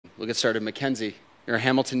We'll get started. Mackenzie, you're a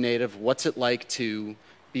Hamilton native. What's it like to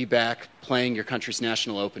be back playing your country's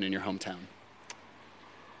National Open in your hometown?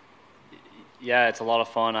 Yeah, it's a lot of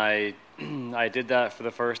fun. I did that for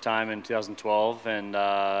the first time in 2012,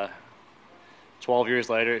 and 12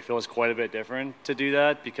 years later, it feels quite a bit different to do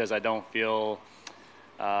that because I don't feel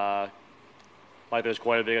like there's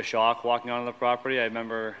quite a big a shock walking onto the property. I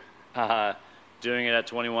remember doing it at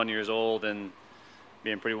 21 years old and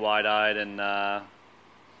being pretty wide-eyed and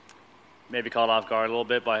maybe caught off guard a little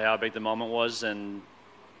bit by how big the moment was, and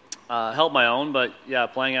held my own. But yeah,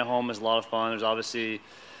 playing at home is a lot of fun. There's obviously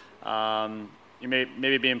you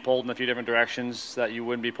maybe being pulled in a few different directions that you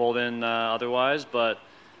wouldn't be pulled in otherwise, but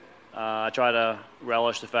I try to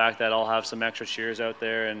relish the fact that I'll have some extra cheers out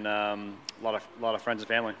there and a lot of friends and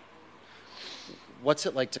family. What's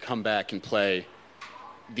it like to come back and play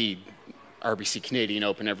the RBC Canadian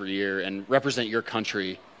Open every year and represent your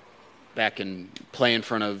country back and play in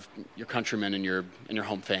front of your countrymen and your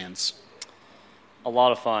home fans? A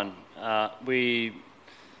lot of fun.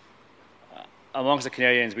 Amongst the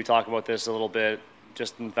Canadians, we talk about this a little bit,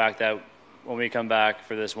 just in the fact that when we come back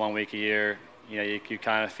for this 1 week a year, you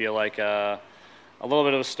kind of feel like a little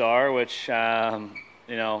bit of a star, which, I'd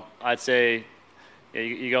say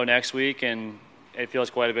you go next week and it feels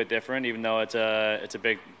quite a bit different, even though it's a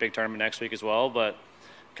big tournament next week as well. But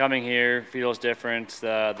coming here feels different.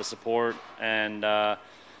 The support and the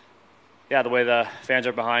way the fans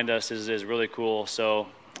are behind us is really cool. So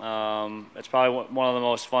it's probably one of the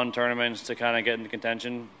most fun tournaments to kind of get into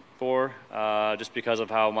contention for, just because of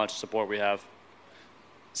how much support we have.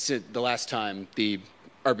 So the last time the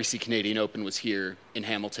RBC Canadian Open was here in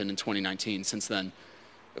Hamilton in 2019, since then,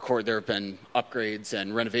 there have been upgrades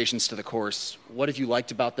and renovations to the course. What have you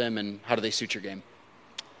liked about them, and how do they suit your game?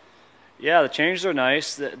 Yeah, the changes are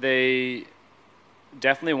nice. They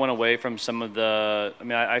definitely went away from some of the...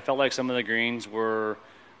 I felt like some of the greens were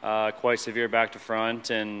quite severe back to front,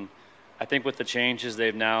 and I think with the changes,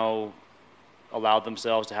 they've now allowed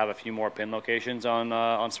themselves to have a few more pin locations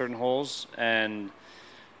on certain holes, and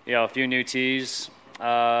a few new tees,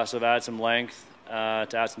 so they've added some length to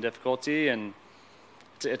add some difficulty, and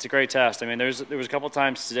it's a great test. There was a couple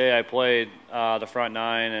times today I played the front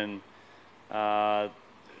nine, and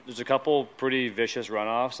there's a couple pretty vicious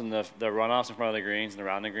runoffs, and the runoffs in front of the greens and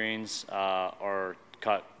around the greens are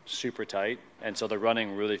cut super tight, and so they're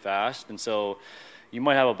running really fast, and so you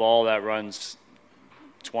might have a ball that runs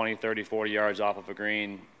 20, 30, 40 yards off of a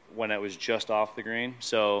green when it was just off the green.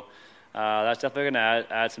 So that's definitely going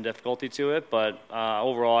to add some difficulty to it, but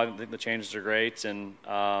overall I think the changes are great, and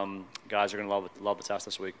guys are going to love the test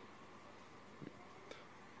this week.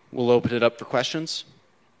 We'll open it up for questions.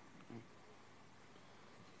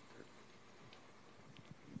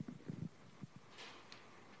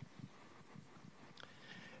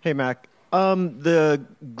 Hey, Mac. The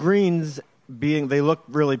greens they look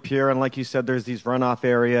really pure, and like you said, there's these runoff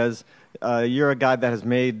areas. You're a guy that has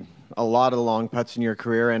made a lot of long putts in your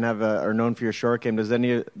career and are known for your short game. Does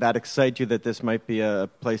any of that excite you, that this might be a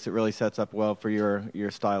place that really sets up well for your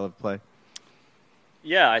style of play?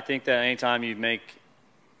 Yeah, I think that anytime you make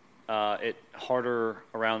it harder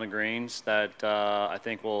around the greens, that I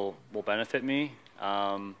think will benefit me.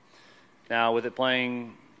 Now, with it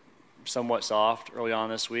playing somewhat soft early on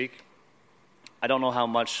this week, I don't know how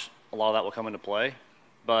much a lot of that will come into play,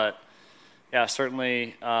 but yeah,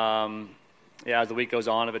 certainly as the week goes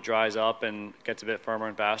on, if it dries up and gets a bit firmer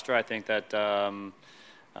and faster, I think that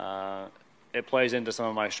it plays into some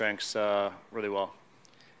of my strengths really well.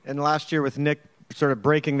 And last year with Nick sort of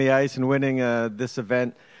breaking the ice and winning this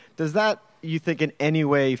event, does that, you think, in any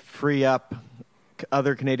way free up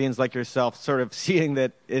other Canadians like yourself, sort of seeing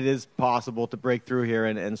that it is possible to break through here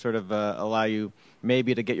and sort of allow you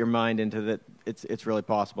maybe to get your mind into that it's really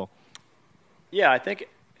possible? Yeah, I think,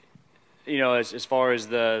 as far as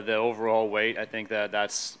the overall weight, I think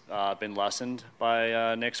that's been lessened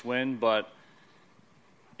by Nick's win. But,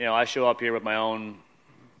 I show up here with my own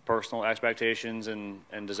personal expectations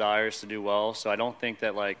and desires to do well. So I don't think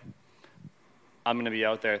that, I'm going to be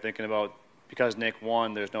out there thinking about, because Nick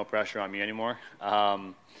won, there's no pressure on me anymore.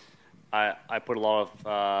 I put a lot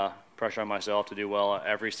of pressure on myself to do well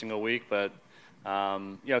every single week. But,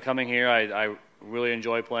 coming here, I really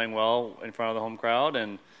enjoy playing well in front of the home crowd.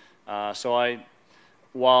 And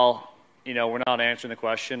while we're not answering the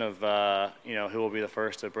question of who will be the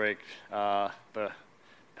first to break the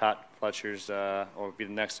Pat Fletcher's or be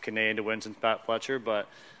the next Canadian to win since Pat Fletcher, but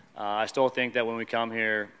I still think that when we come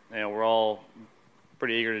here, we're all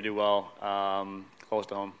pretty eager to do well close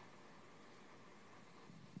to home.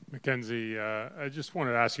 Mackenzie, I just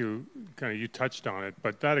wanted to ask you, you touched on it,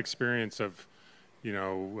 but that experience of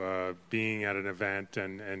being at an event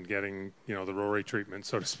and getting, the Rory treatment,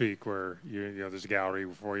 so to speak, where there's a gallery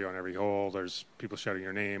before you on every hole, there's people shouting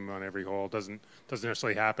your name on every hole. Doesn't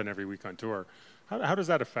necessarily happen every week on tour. How does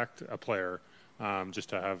that affect a player, just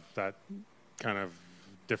to have that kind of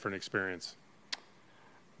different experience?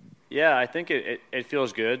 Yeah, I think it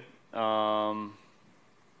feels good. And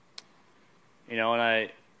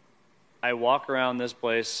I walk around this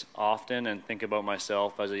place often and think about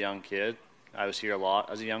myself as a young kid. I was here a lot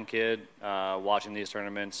as a young kid, watching these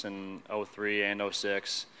tournaments in 03 and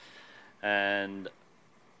 06. And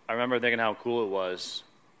I remember thinking how cool it was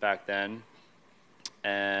back then.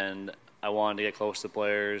 And I wanted to get close to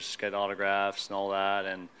players, get autographs and all that.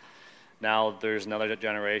 And now there's another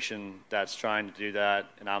generation that's trying to do that,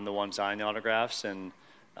 and I'm the one signing the autographs. And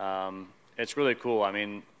it's really cool. I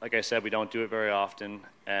mean, like I said, we don't do it very often.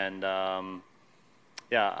 And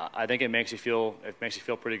yeah, I think it makes you feel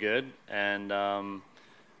pretty good, and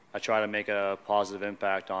I try to make a positive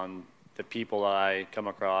impact on the people that I come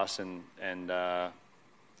across, and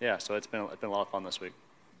yeah, so it's been a lot of fun this week.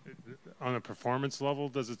 On a performance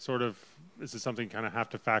level, is it something you kind of have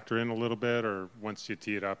to factor in a little bit, or once you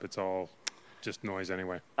tee it up, it's all just noise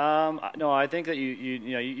anyway? No, I think that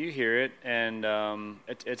you hear it, and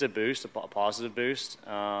it's a boost, a positive boost.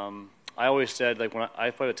 I always said, like, when I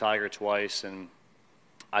played with Tiger twice, and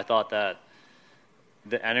I thought that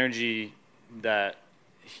the energy that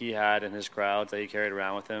he had in his crowds that he carried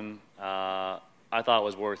around with him, I thought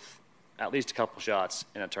was worth at least a couple shots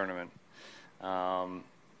in a tournament.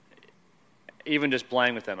 Even just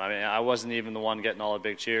playing with him. I mean, I wasn't even the one getting all the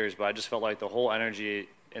big cheers, but I just felt like the whole energy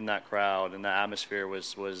in that crowd and that atmosphere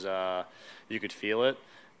was you could feel it.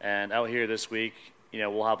 And out here this week,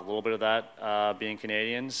 we'll have a little bit of that, being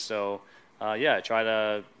Canadians. So yeah, try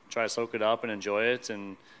to soak it up and enjoy it,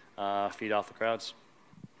 and feed off the crowds.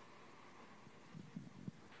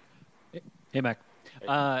 Hey, Mac.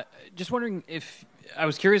 Just wondering if I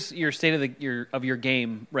was curious your state of your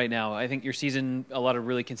game right now. I think your season, a lot of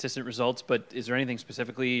really consistent results, but is there anything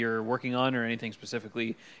specifically you're working on, or anything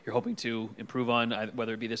specifically you're hoping to improve on,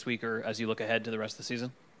 whether it be this week or as you look ahead to the rest of the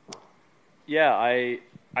season? Yeah, I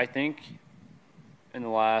think in the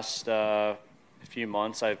last few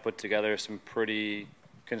months I've put together some pretty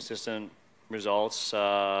consistent results.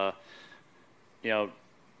 Not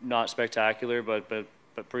spectacular, but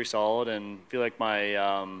pretty solid, and feel like my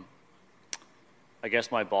I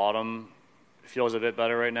guess my bottom feels a bit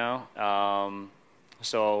better right now.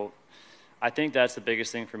 So I think that's the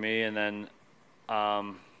biggest thing for me. And then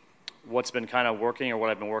what's been kind of working, or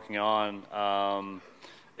what I've been working on,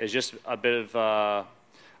 is just a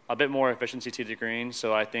bit more efficiency to the green.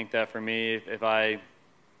 So I think that for me, if I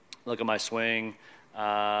look at my swing,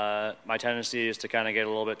 my tendency is to kind of get a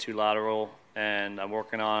little bit too lateral, and I'm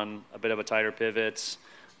working on a bit of a tighter pivots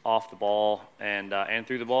off the ball and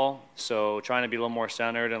through the ball. So trying to be a little more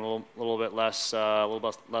centered and a little bit less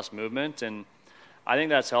movement, and I think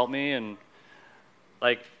that's helped me. And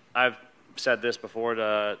like I've said this before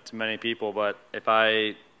to many people, but if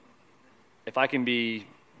I can be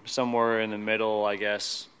somewhere in the middle, I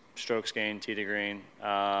guess, strokes gained, tee to green,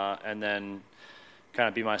 and then kind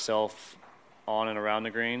of be myself on and around the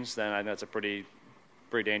greens, then I think that's a pretty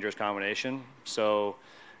dangerous combination. So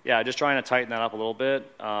yeah, just trying to tighten that up a little bit.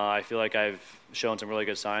 I feel like I've shown some really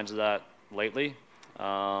good signs of that lately.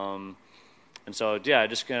 And so, yeah,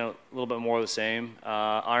 just kind of a little bit more of the same.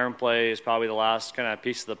 Iron play is probably the last kind of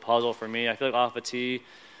piece of the puzzle for me. I feel like off the tee,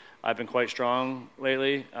 I've been quite strong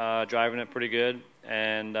lately, driving it pretty good.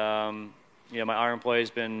 And, my iron play has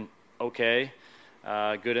been okay,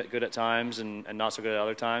 good at times and not so good at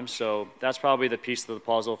other times. So that's probably the piece of the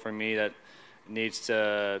puzzle for me that needs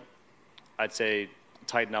to, I'd say,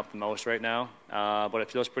 tighten up the most right now, but it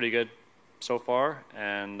feels pretty good so far,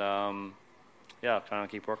 and yeah, trying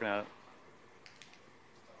to keep working at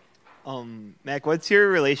it. Mac, what's your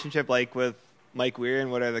relationship like with Mike Weir,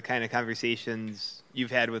 and what are the kind of conversations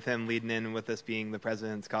you've had with him leading in with this being the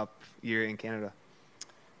President's Cup year in Canada?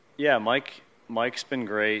 Yeah, Mike's been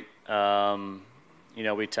great.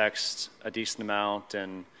 We text a decent amount,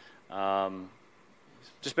 and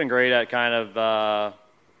just been great at kind of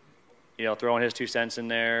throwing his 2 cents in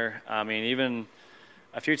there. I mean, even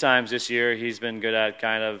a few times this year, he's been good at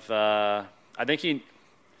kind of. I think he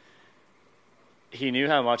knew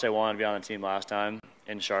how much I wanted to be on the team last time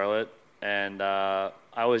in Charlotte, and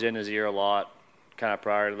I was in his ear a lot, kind of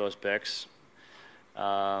prior to those picks.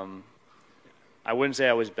 I wouldn't say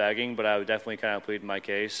I was begging, but I was definitely kind of pleading my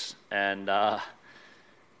case, and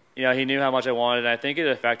he knew how much I wanted. And I think it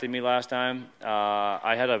affected me last time.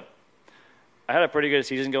 I had a pretty good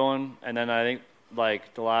season going, and then I think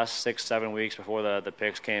like the last 6-7 weeks before the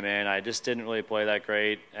picks came in, I just didn't really play that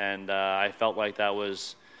great, and I felt like that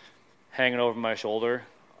was hanging over my shoulder,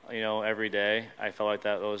 every day. I felt like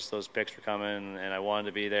that those picks were coming, and I wanted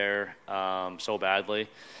to be there so badly.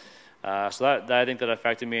 So that I think that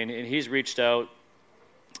affected me, and he's reached out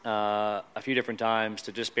a few different times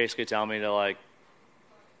to just basically tell me to, like,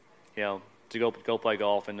 to go play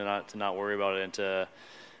golf and to not worry about it, and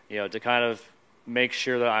to kind of make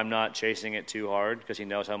sure that I'm not chasing it too hard, because he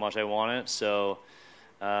knows how much I want it. So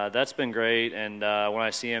that's been great. And when I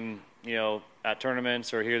see him, at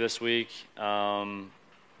tournaments or here this week,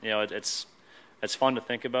 it's fun to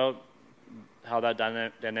think about how that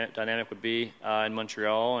dynamic would be in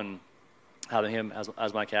Montreal, and having him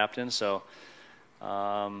as my captain. So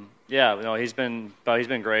he's been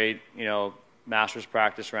great. Masters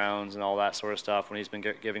practice rounds and all that sort of stuff, when he's been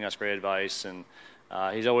giving us great advice, and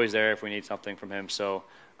he's always there if we need something from him. So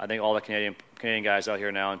I think all the Canadian guys out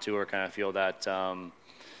here now on tour kind of feel that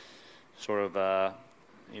sort of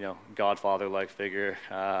godfather-like figure,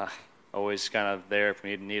 always kind of there if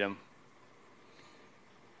we need him.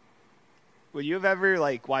 Would you have ever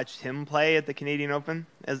watched him play at the Canadian Open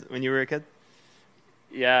when you were a kid?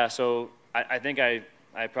 Yeah, so I think I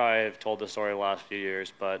probably have told this story the last few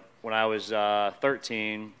years, but when I was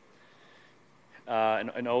 13,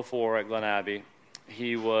 in 04 at Glen Abbey,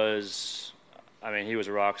 he was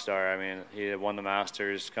a rock star. I mean, he had won the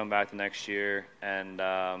Masters, come back the next year, and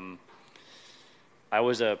I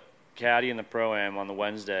was a caddy in the Pro-Am on the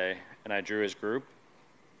Wednesday, and I drew his group.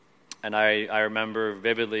 And I remember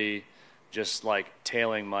vividly just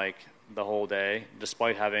tailing Mike the whole day,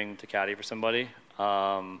 despite having to caddy for somebody.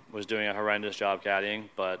 Was doing a horrendous job caddying,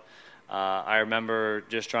 but I remember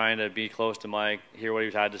just trying to be close to Mike, hear what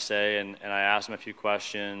he had to say, and I asked him a few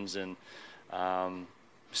questions, and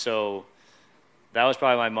so that was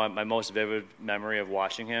probably my most vivid memory of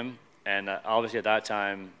watching him. And obviously at that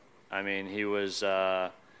time, I mean, he was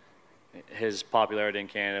his popularity in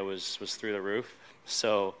Canada was through the roof.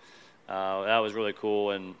 So that was really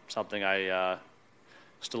cool, and something I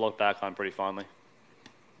still look back on pretty fondly.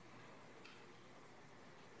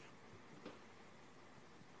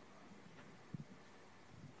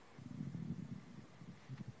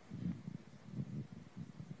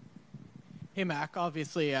 Hey, Mac,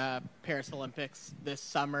 obviously Paris Olympics this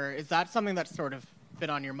summer. Is that something that's sort of been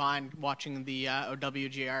on your mind, watching the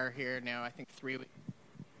OWGR here now, I think 3 weeks?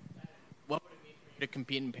 What would it mean for you to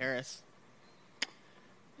compete in Paris?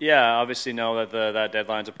 Yeah, obviously know that that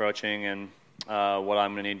deadline's approaching, and what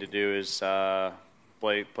I'm going to need to do is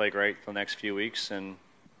play great for the next few weeks. And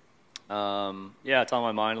it's on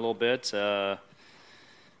my mind a little bit,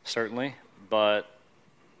 certainly. But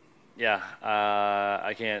yeah,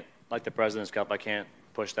 I can't, like the President's Cup, I can't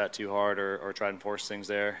push that too hard or try and force things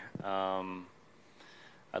there.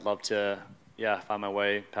 I'd love to, find my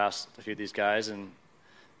way past a few of these guys and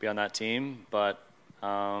be on that team. But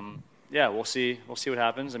we'll see. We'll see what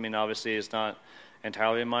happens. I mean, obviously, it's not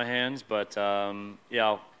entirely in my hands, but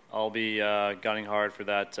I'll be gunning hard for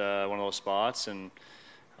that one of those spots, and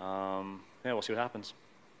we'll see what happens.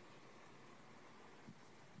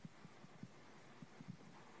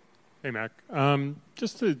 Hey, Mac.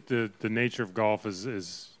 Just the nature of golf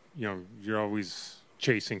is you're always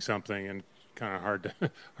chasing something, and kind of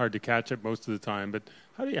hard to catch it most of the time. But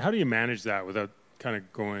how do you manage that without kind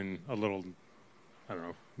of going a little, I don't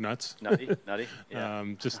know, nuts? Nutty. Yeah.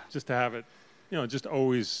 Just to have it, just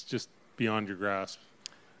always just beyond your grasp,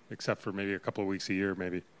 except for maybe a couple of weeks a year,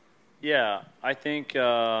 maybe. Yeah, I think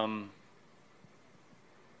I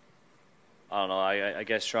don't know. I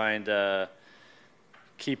guess trying to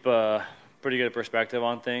keep a pretty good perspective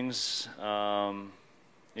on things.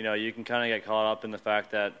 You can kind of get caught up in the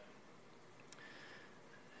fact that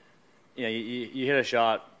you hit a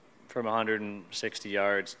shot from 160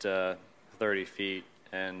 yards to 30 feet,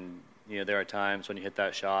 and there are times when you hit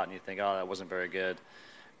that shot and you think, oh, that wasn't very good,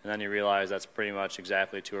 and then you realize that's pretty much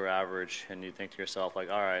exactly tour average, and you think to yourself,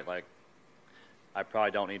 like, all right, like, I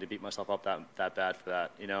probably don't need to beat myself up that bad for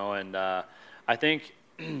that, And I think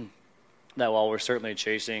that while we're certainly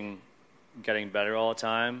chasing getting better all the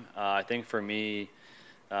time, I think for me,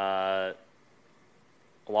 a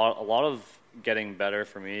lot of getting better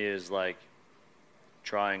for me is like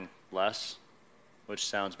trying less, which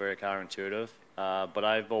sounds very counterintuitive. But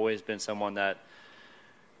I've always been someone that,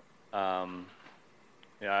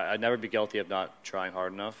 I'd never be guilty of not trying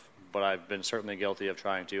hard enough, but I've been certainly guilty of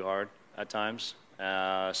trying too hard at times.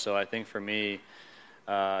 So I think for me,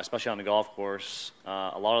 especially on the golf course,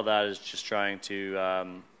 a lot of that is just trying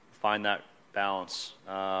to find that balance,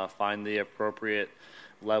 find the appropriate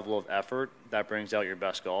level of effort that brings out your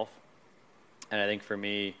best golf. And I think for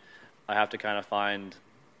me, I have to kind of find.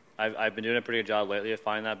 I've been doing a pretty good job lately of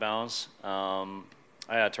finding that balance. I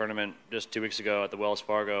had a tournament just 2 weeks ago at the Wells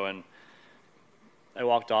Fargo, and I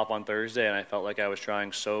walked off on Thursday, and I felt like I was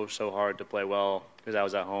trying so hard to play well because I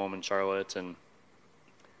was at home in Charlotte, and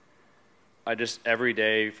I just every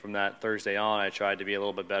day from that Thursday on, I tried to be a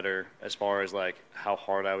little bit better as far as like how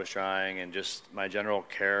hard I was trying and just my general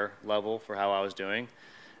care level for how I was doing.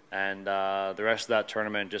 And the rest of that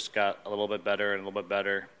tournament just got a little bit better and a little bit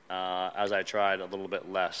better as I tried a little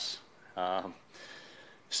bit less.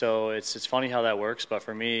 So it's funny how that works, but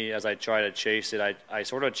for me, as I try to chase it, I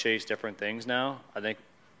sort of chase different things now. I think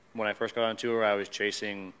when I first got on tour, I was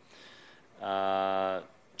chasing,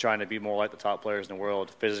 trying to be more like the top players in the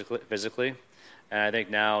world physically. And I think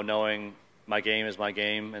now knowing my game is my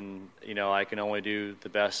game and, you know, I can only do the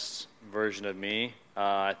best version of me,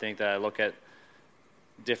 I think that I look at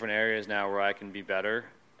different areas now where I can be better,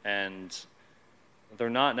 and they're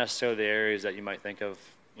not necessarily the areas that you might think of,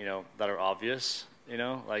 you know, that are obvious, you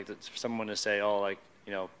know, like for someone to say, oh, like,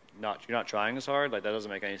 you know, you're not trying as hard, like that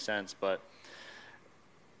doesn't make any sense. But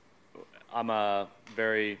I'm a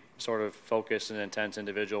very sort of focused and intense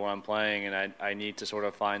individual when I'm playing, and I need to sort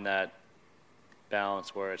of find that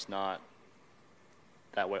balance where it's not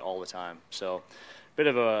that way all the time. So bit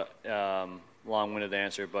of a long-winded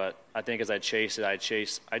answer, but I think as I chase it, I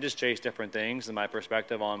just chase different things, and my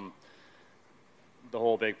perspective on the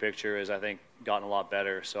whole big picture is, I think, gotten a lot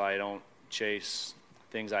better, so I don't chase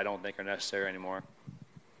things I don't think are necessary anymore.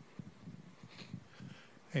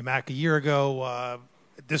 Hey, Mac, a year ago,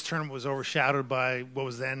 this tournament was overshadowed by what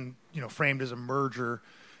was then, you know, framed as a merger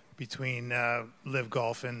between Live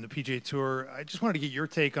Golf and the PGA Tour. I just wanted to get your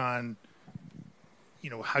take on, you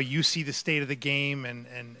know, how you see the state of the game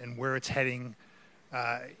and where it's heading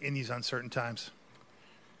in these uncertain times.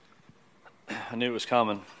 I knew it was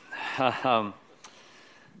coming.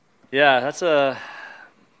 Yeah, that's a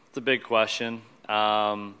big question.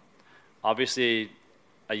 Obviously,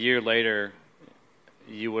 a year later,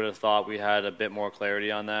 you would have thought we had a bit more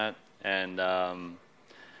clarity on that, and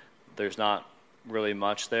there's not really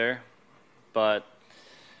much there. But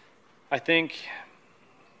I think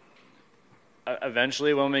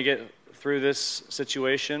eventually when we get through this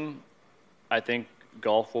situation, I think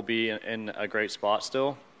golf will be in a great spot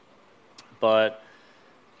still. But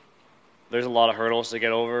there's a lot of hurdles to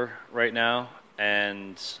get over right now,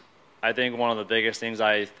 and I think one of the biggest things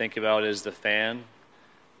I think about is the fan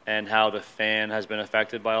and how the fan has been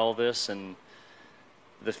affected by all this. And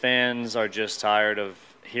the fans are just tired of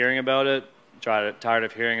hearing about it, tired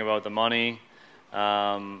of hearing about the money.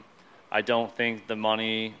 I don't think the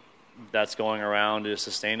money that's going around is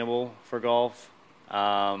sustainable for golf.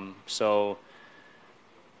 So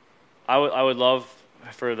I would love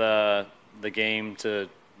for the game to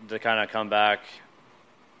kind of come back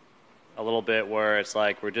a little bit where it's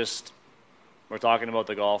like we're talking about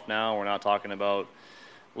the golf now. We're not talking about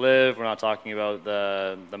Live. We're not talking about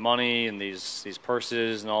the money and these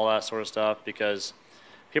purses and all that sort of stuff, because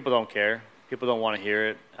people don't care. People don't want to hear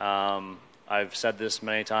it. I've said this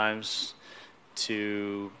many times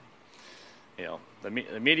to, you know, the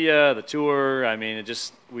media, the tour. I mean,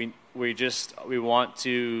 we want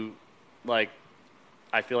to, like,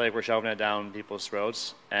 I feel like we're shoving it down people's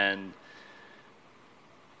throats. And,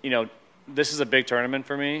 you know, this is a big tournament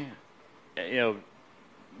for me. You know,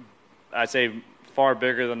 I'd say far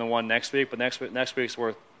bigger than the one next week, but next week's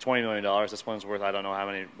worth $20 million. This one's worth, I don't know how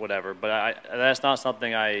many, whatever. But that's not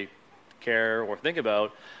something I care or think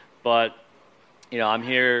about. But, you know, I'm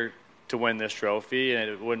here to win this trophy, and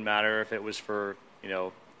it wouldn't matter if it was for, you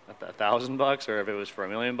know, $1,000 or if it was for $1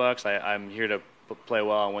 million. I'm here to play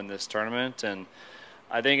well and win this tournament. And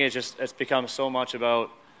I think it's become so much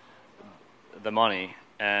about the money.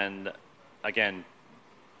 And again,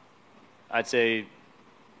 I'd say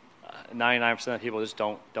 99% of people just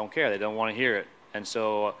don't care. They don't want to hear it. And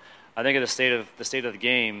so I think of the state of the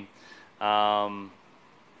game, I'd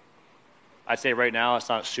say right now it's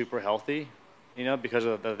not super healthy, you know, because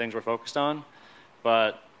of the things we're focused on.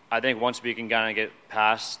 But I think once we can kind of get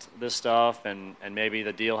past this stuff and maybe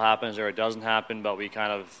the deal happens or it doesn't happen, but we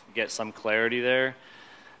kind of get some clarity there,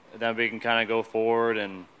 then we can kind of go forward.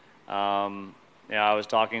 And yeah, I was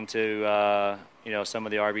talking to you know, some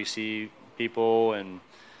of the RBC people, and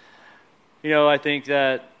you know, I think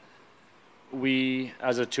that we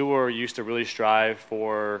as a tour used to really strive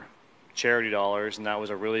for charity dollars, and that was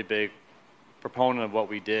a really big proponent of what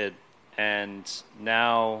we did. And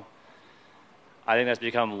now I think that's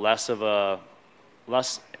become less of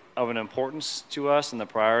an importance to us, and the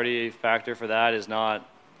priority factor for that is not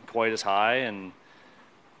quite as high. And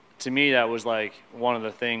to me, that was like one of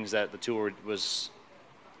the things that the tour was.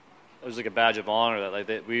 It was like a badge of honor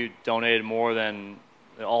that we donated more than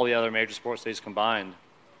all the other major sports leagues combined,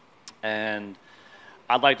 and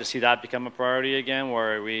I'd like to see that become a priority again,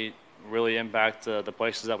 where we really impact the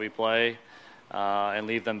places that we play and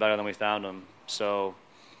leave them better than we found them. So,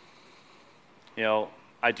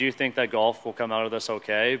 I do think that golf will come out of this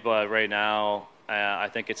okay, but right now I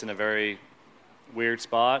think it's in a very weird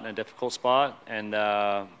spot and a difficult spot, and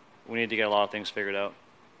we need to get a lot of things figured out.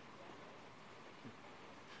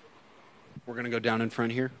 We're going to go down in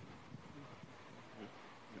front here.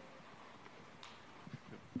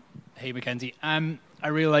 Hey, Mackenzie. I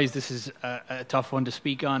realize this is a tough one to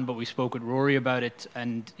speak on, but we spoke with Rory about it,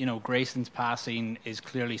 and Grayson's passing is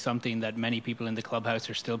clearly something that many people in the clubhouse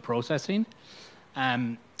are still processing.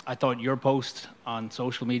 I thought your post on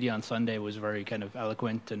social media on Sunday was very kind of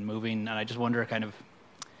eloquent and moving, and I just wonder kind of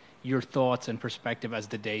your thoughts and perspective as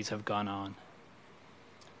the days have gone on.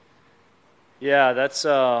 Yeah, that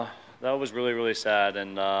was really, really sad,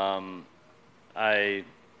 and I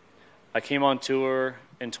came on tour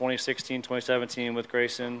in 2016, 2017 with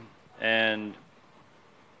Grayson, and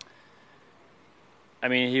I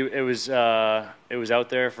mean, it was out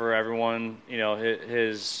there for everyone,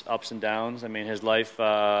 his ups and downs. I mean, his life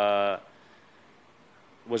was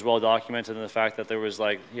well documented in the fact that there was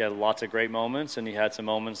he had lots of great moments, and he had some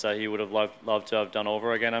moments that he would have loved to have done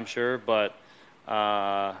over again, I'm sure. But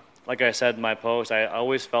like I said in my post, I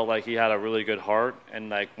always felt like he had a really good heart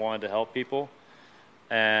and wanted to help people,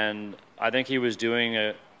 and I think he was doing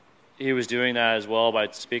that as well by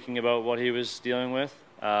speaking about what he was dealing with.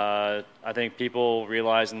 I think people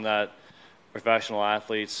realizing that professional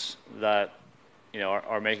athletes that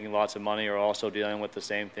are making lots of money are also dealing with the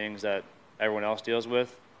same things that everyone else deals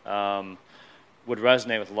with would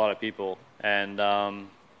resonate with a lot of people. And I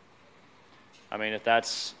mean, if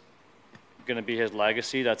that's going to be his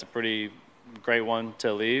legacy, that's a pretty great one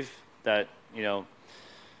to leave. That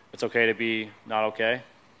it's okay to be not okay.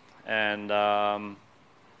 And I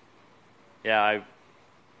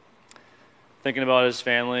thinking about his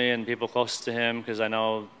family and people closest to him, because I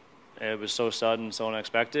know it was so sudden, so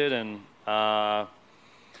unexpected, and I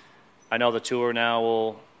know the tour now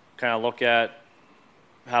will kind of look at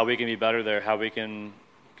how we can be better there, how we can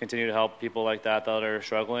continue to help people like that are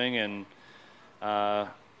struggling, and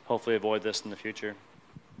hopefully avoid this in the future.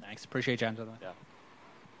 Thanks. Appreciate you answering that. Yeah.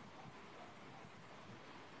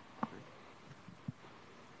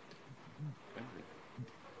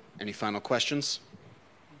 Any final questions?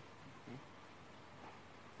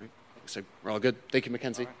 Looks like we're all good. Thank you,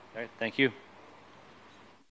 Mackenzie. All right. Thank you.